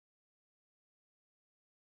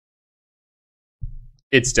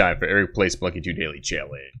It's time for Eric Plays Spelunky 2 Daily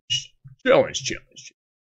Challenge. Challenge.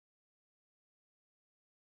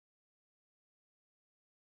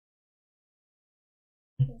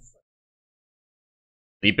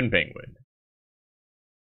 Leaping Penguin.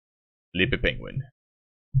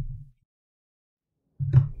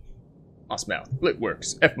 Lost Mouth.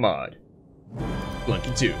 Glitworks. Fmod.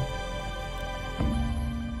 Spelunky 2.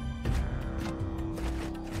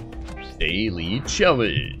 Daily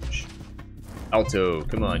Challenge. Alto,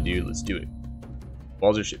 come on, dude, let's do it.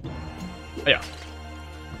 Balls are shit. Oh, yeah.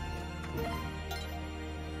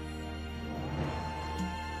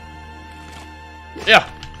 Yeah.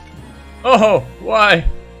 Oh, why?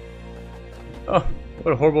 Oh,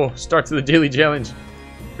 what a horrible start to the daily challenge.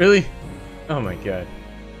 Really? Oh my god.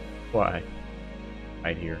 Why?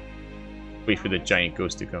 Hide here. Wait for the giant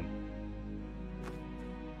ghost to come.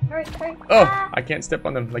 Hurry. Oh, I can't step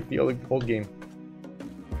on them like the old game.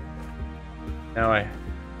 Now I'm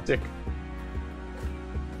sick.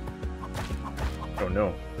 Oh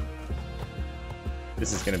no.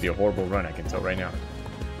 This is gonna be a horrible run, I can tell right now.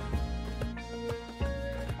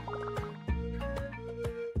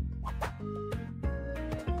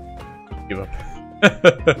 Give up.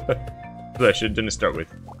 That's what I should have done to start with.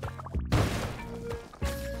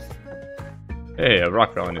 Hey, a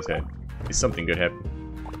rock fell on his head. Is something good happened?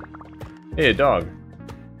 Hey, a dog.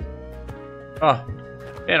 Ah.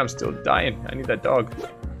 Man, I'm still dying. I need that dog.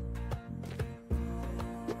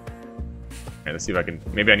 Alright, let's see if I can...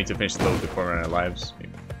 Maybe I need to finish the level before I run out of lives.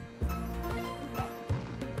 Maybe.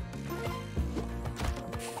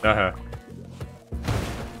 Ah!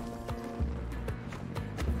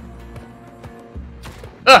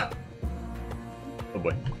 Oh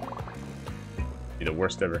boy. Be the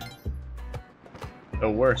worst ever. The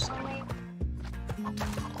worst.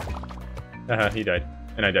 He died.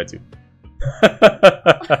 And I died too.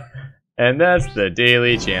 And that's the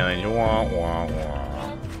daily challenge. Wah, wah,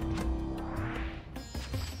 wah.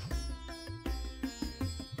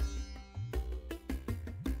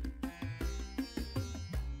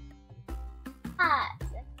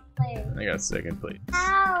 I got second place.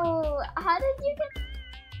 Ow! How did you get...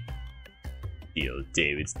 Yo,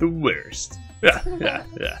 David's the worst.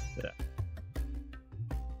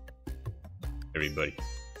 Everybody.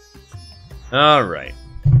 Alright.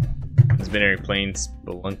 It's been Eric playing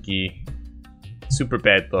Spelunky. Super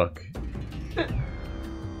bad luck.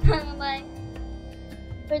 I'm like...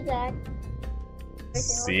 We're done.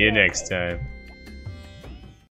 See you next time.